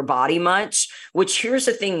moving your body much, which here's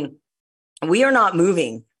the thing, we are not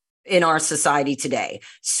moving in our society today.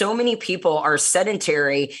 So many people are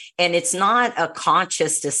sedentary, and it's not a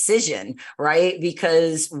conscious decision, right?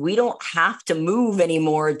 Because we don't have to move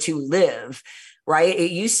anymore to live, right?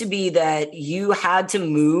 It used to be that you had to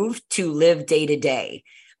move to live day to day,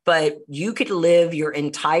 but you could live your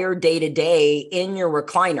entire day to day in your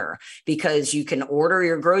recliner, because you can order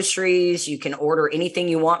your groceries, you can order anything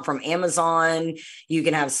you want from Amazon, you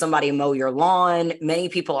can have somebody mow your lawn. Many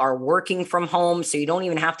people are working from home, so you don't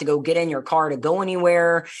even have to go get in your car to go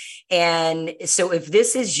anywhere. And so if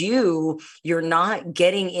this is you, you're not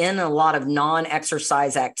getting in a lot of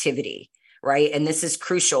non-exercise activity, right? And this is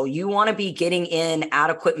crucial. You want to be getting in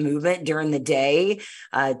adequate movement during the day.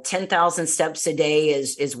 10,000 steps a day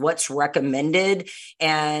is what's recommended.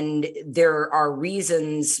 And there are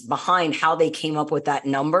reasons behind how they came up with that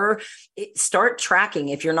number. Start tracking.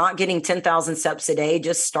 If you're not getting 10,000 steps a day,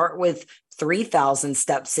 just start with 3,000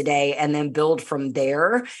 steps a day and then build from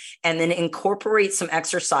there, and then incorporate some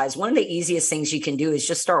exercise. One of the easiest things you can do is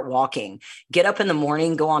just start walking. Get up in the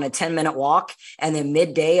morning, go on a 10-minute walk, and then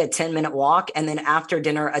midday a 10-minute walk, and then after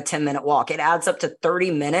dinner a 10-minute walk. It adds up to 30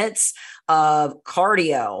 minutes of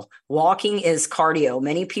cardio. Walking is cardio.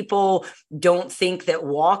 Many people don't think that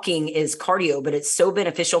walking is cardio, but it's so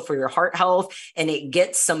beneficial for your heart health, and it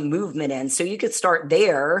gets some movement in. So you could start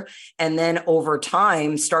there, and then over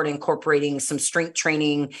time start incorporating some strength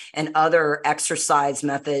training and other exercise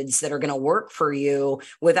methods that are going to work for you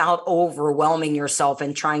without overwhelming yourself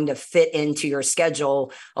and trying to fit into your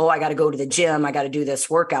schedule. Oh, I got to go to the gym, I got to do this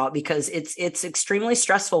workout, because it's extremely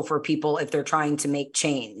stressful for people if they're trying to make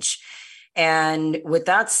change. And with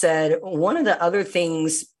that said, one of the other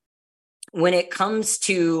things when it comes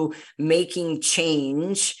to making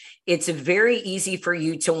change, it's very easy for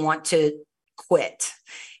you to want to quit.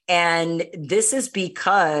 And this is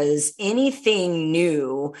because anything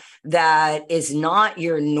new that is not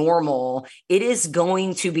your normal, it is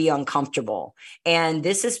going to be uncomfortable. And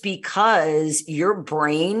this is because your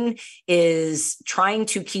brain is trying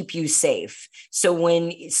to keep you safe. So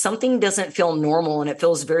when something doesn't feel normal and it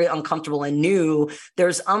feels very uncomfortable and new,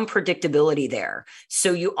 there's unpredictability there.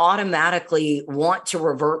 So you automatically want to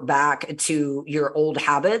revert back to your old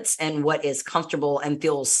habits and what is comfortable and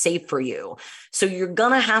feels safe for you. So you're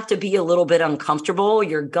going to have to be a little bit uncomfortable.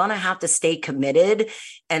 You're going to have to stay committed.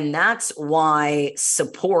 And that's why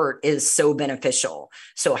support is so beneficial.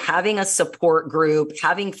 So having a support group,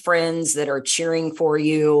 having friends that are cheering for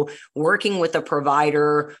you, working with a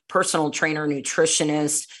provider, personal trainer,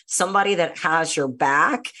 nutritionist, somebody that has your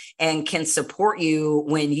back and can support you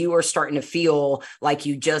when you are starting to feel like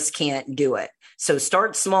you just can't do it. So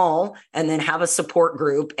start small and then have a support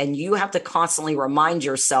group, and you have to constantly remind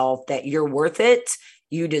yourself that you're worth it,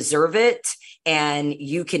 you deserve it, and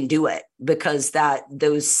you can do it, because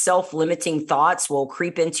those self-limiting thoughts will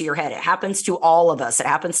creep into your head. It happens to all of us. It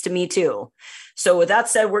happens to me too. So with that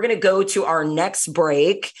said, we're going to go to our next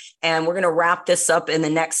break, and we're going to wrap this up in the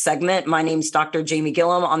next segment. My name's Dr. Jamie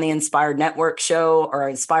Gilliam on the Inspired Network show, or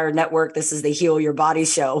Inspired Network. This is the Heal Your Body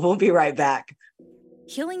show. We'll be right back.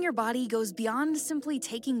 Healing your body goes beyond simply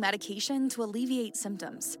taking medication to alleviate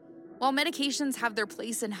symptoms. While medications have their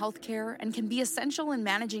place in healthcare and can be essential in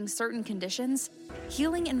managing certain conditions,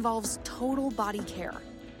 healing involves total body care.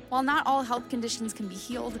 While not all health conditions can be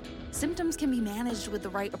healed, symptoms can be managed with the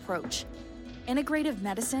right approach. Integrative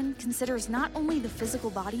medicine considers not only the physical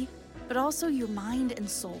body, but also your mind and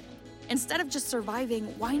soul. Instead of just surviving,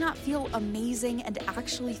 why not feel amazing and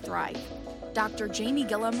actually thrive? Dr. Jamie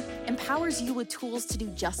Gilliam empowers you with tools to do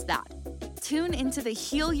just that. Tune into the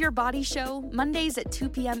Heal Your Body show Mondays at 2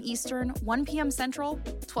 p.m. Eastern, 1 p.m. Central,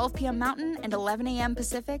 12 p.m. Mountain, and 11 a.m.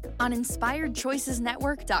 Pacific on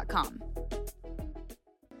InspiredChoicesNetwork.com.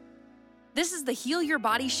 This is the Heal Your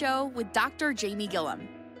Body show with Dr. Jamie Gilliam.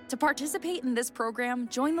 To participate in this program,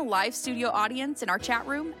 join the live studio audience in our chat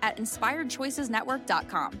room at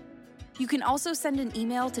InspiredChoicesNetwork.com. You can also send an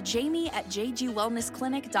email to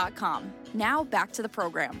jamie@jgwellnessclinic.com. Now back to the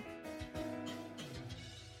program.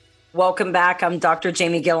 Welcome back. I'm Dr.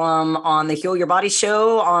 Jamie Gilliam on the Heal Your Body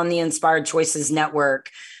show on the Inspired Choices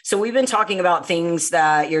Network. So we've been talking about things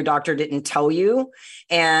that your doctor didn't tell you.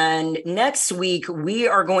 And next week, we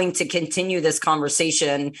are going to continue this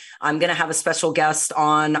conversation. I'm going to have a special guest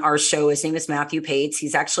on our show. His name is Matthew Pates.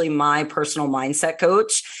 He's actually my personal mindset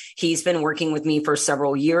coach. He's been working with me for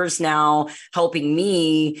several years now, helping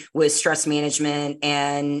me with stress management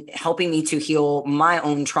and helping me to heal my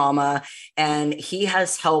own trauma. And he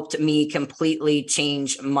has helped me completely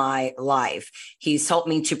change my life. He's helped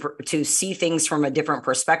me to see things from a different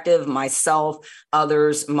perspective, myself,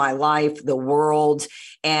 others, my life, the world.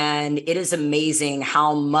 And it is amazing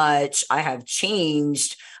how much I have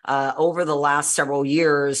changed over the last several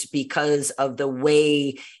years because of the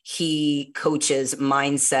way he coaches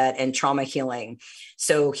mindset and trauma healing.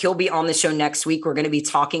 So he'll be on the show next week. We're going to be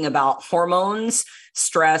talking about hormones,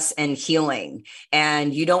 stress, and healing.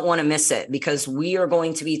 And you don't want to miss it, because we are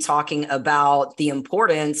going to be talking about the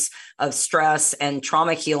importance of stress and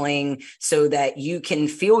trauma healing so that you can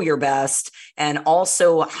feel your best, and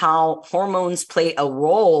also how hormones play a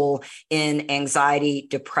role in anxiety,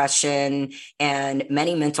 depression, and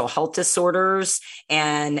many mental health disorders,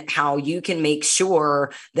 and how you can make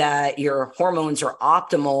sure that your hormones are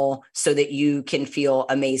optimal so that you can feel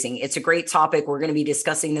amazing. It's a great topic. We're going to be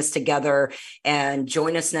discussing this together, and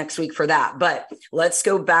join us next week for that. But let's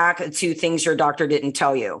go back to things your doctor didn't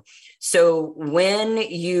tell you. So when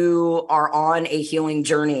you are on a healing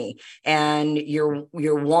journey and you're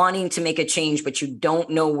wanting to make a change, but you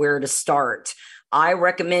don't know where to start, I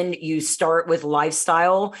recommend you start with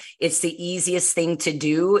lifestyle. It's the easiest thing to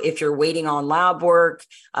do. If you're waiting on lab work,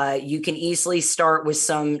 you can easily start with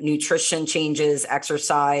some nutrition changes,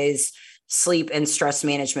 exercise, sleep, and stress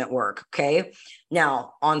management work. Okay.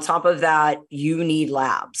 Now, on top of that, you need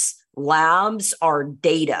labs. Labs are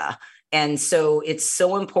data. And so it's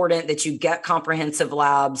so important that you get comprehensive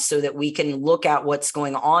labs so that we can look at what's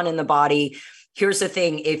going on in the body. Here's the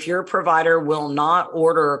thing. If your provider will not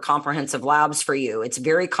order comprehensive labs for you, it's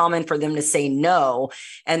very common for them to say no.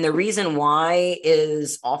 And the reason why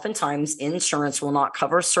is oftentimes insurance will not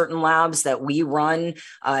cover certain labs that we run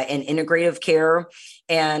in integrative care.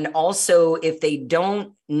 And also, if they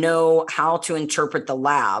don't know how to interpret the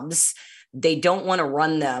labs, they don't want to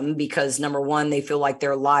run them because, number one, they feel like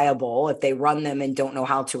they're liable if they run them and don't know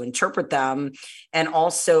how to interpret them. And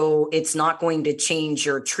also, it's not going to change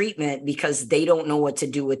your treatment because they don't know what to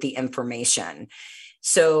do with the information.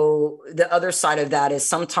 So the other side of that is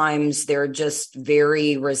sometimes they're just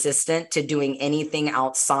very resistant to doing anything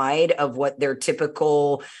outside of what their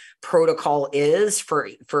typical protocol is for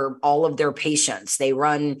all of their patients. They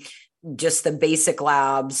run just the basic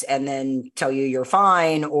labs and then tell you you're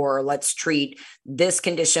fine, or let's treat this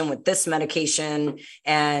condition with this medication.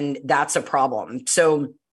 And that's a problem.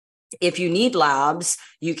 So if you need labs,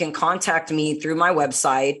 you can contact me through my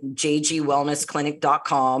website,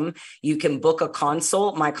 jgwellnessclinic.com. You can book a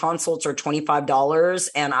consult. My consults are $25,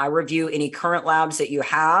 and I review any current labs that you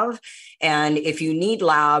have. And if you need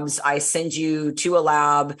labs, I send you to a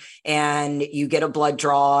lab and you get a blood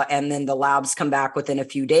draw, and then the labs come back within a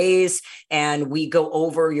few days and we go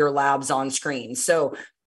over your labs on screen. So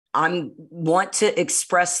I want to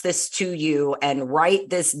express this to you and write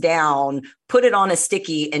this down, put it on a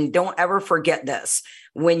sticky, and don't ever forget this.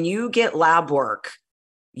 When you get lab work,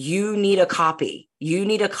 you need a copy. You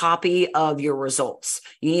need a copy of your results.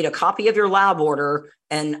 You need a copy of your lab order.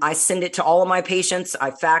 And I send it to all of my patients.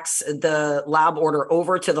 I fax the lab order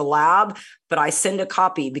over to the lab, but I send a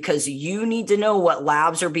copy because you need to know what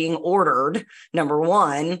labs are being ordered, number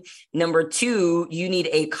one. Number two, you need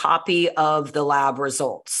a copy of the lab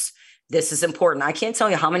results. This is important. I can't tell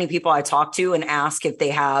you how many people I talk to and ask if they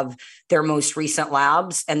have their most recent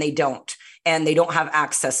labs, and they don't. And they don't have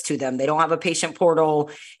access to them. They don't have a patient portal,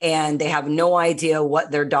 and they have no idea what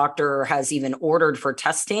their doctor has even ordered for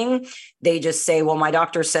testing. They just say, well, my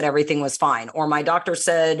doctor said everything was fine. Or my doctor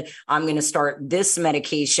said, I'm going to start this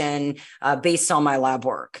medication based on my lab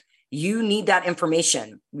work. You need that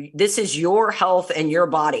information. This is your health and your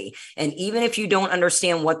body. And even if you don't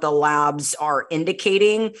understand what the labs are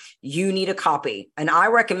indicating, you need a copy. And I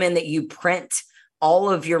recommend that you print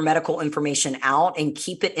all of your medical information out and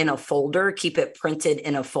keep it in a folder, keep it printed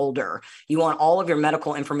in a folder. You want all of your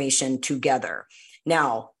medical information together.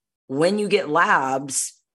 Now, when you get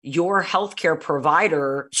labs, your healthcare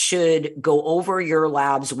provider should go over your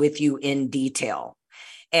labs with you in detail.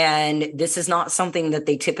 And this is not something that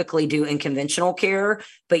they typically do in conventional care,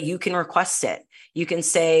 but you can request it. You can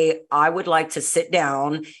say, I would like to sit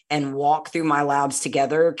down and walk through my labs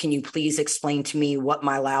together. Can you please explain to me what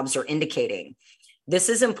my labs are indicating? This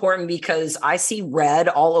is important because I see red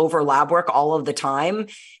all over lab work all of the time.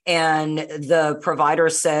 And the provider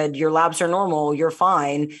said, your labs are normal, you're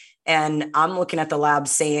fine. And I'm looking at the lab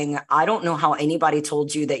saying, I don't know how anybody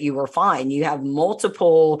told you that you were fine. You have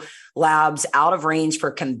multiple labs out of range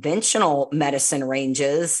for conventional medicine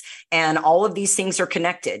ranges, and all of these things are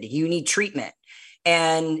connected. You need treatment.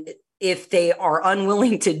 And if they are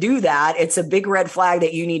unwilling to do that, it's a big red flag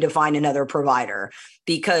that you need to find another provider,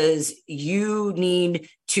 because you need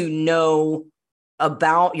to know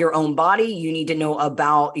about your own body. You need to know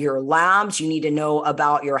about your labs. You need to know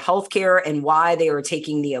about your healthcare and why they are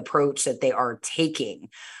taking the approach that they are taking,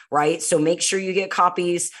 right? So make sure you get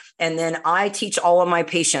copies. And then I teach all of my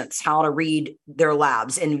patients how to read their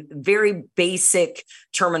labs in very basic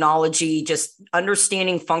terminology, just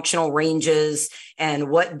understanding functional ranges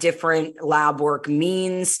and what different lab work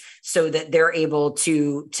means, so that they're able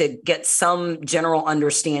to get some general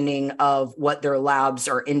understanding of what their labs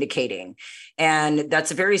are indicating. And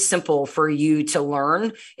that's very simple for you to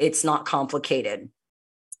learn. It's not complicated.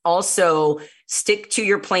 Also, stick to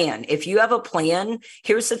your plan. If you have a plan,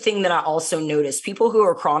 here's the thing that I also notice. People who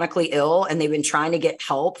are chronically ill and they've been trying to get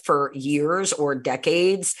help for years or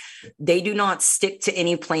decades, they do not stick to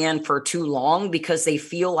any plan for too long because they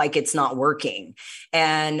feel like it's not working.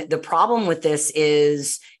 And the problem with this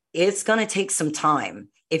is it's going to take some time.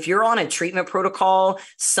 If you're on a treatment protocol,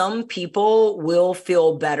 some people will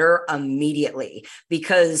feel better immediately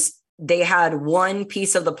because they had one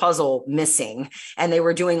piece of the puzzle missing and they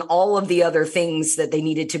were doing all of the other things that they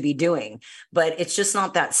needed to be doing. But it's just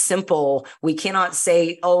not that simple. We cannot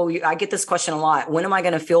say, oh, I get this question a lot. When am I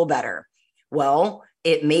going to feel better? Well,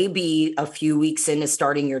 it may be a few weeks into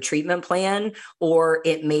starting your treatment plan, or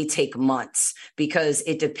it may take months, because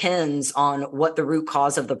it depends on what the root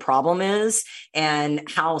cause of the problem is and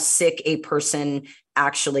how sick a person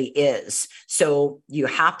actually is. So you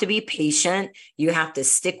have to be patient. You have to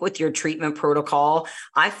stick with your treatment protocol.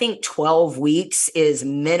 I think 12 weeks is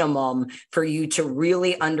minimum for you to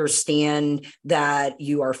really understand that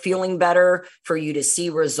you are feeling better, for you to see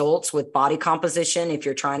results with body composition. If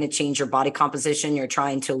you're trying to change your body composition, you're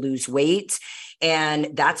trying to lose weight.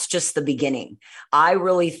 And that's just the beginning. I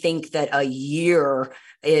really think that a year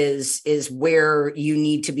is where you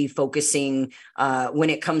need to be focusing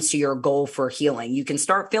when it comes to your goal for healing. You can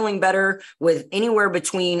start feeling better with anywhere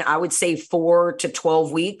between, I would say, 4 to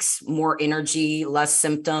 12 weeks, more energy, less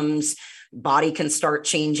symptoms. body can start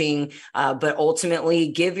changing, but ultimately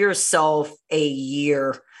give yourself a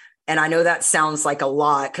year. And I know that sounds like a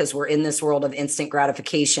lot because we're in this world of instant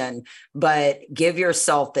gratification, but give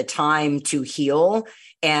yourself the time to heal.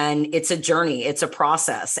 And it's a journey, it's a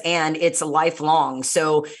process, and it's lifelong.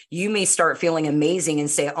 So you may start feeling amazing and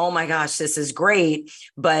say, oh my gosh, this is great,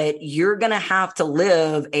 but you're going to have to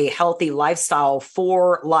live a healthy lifestyle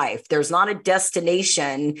for life. There's not a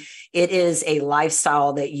destination. It is a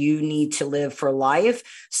lifestyle that you need to live for life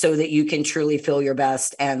so that you can truly feel your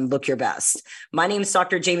best and look your best. My name is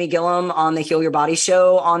Dr. Jamie Gilliam on the Heal Your Body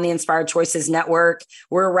Show on the Inspired Choices Network.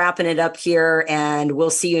 We're wrapping it up here, and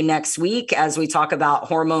we'll see you next week as we talk about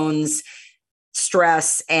hormones,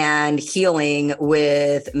 stress, and healing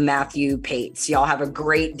with Matthew Pates. Y'all have a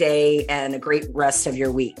great day and a great rest of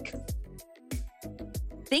your week.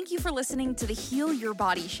 Thank you for listening to the Heal Your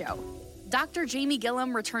Body Show. Dr. Jamie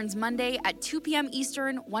Gilliam returns Monday at 2 p.m.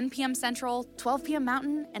 Eastern, 1 p.m. Central, 12 p.m.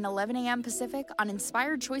 Mountain, and 11 a.m. Pacific on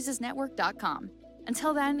InspiredChoicesNetwork.com.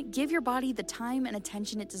 Until then, give your body the time and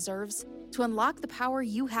attention it deserves to unlock the power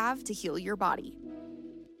you have to heal your body.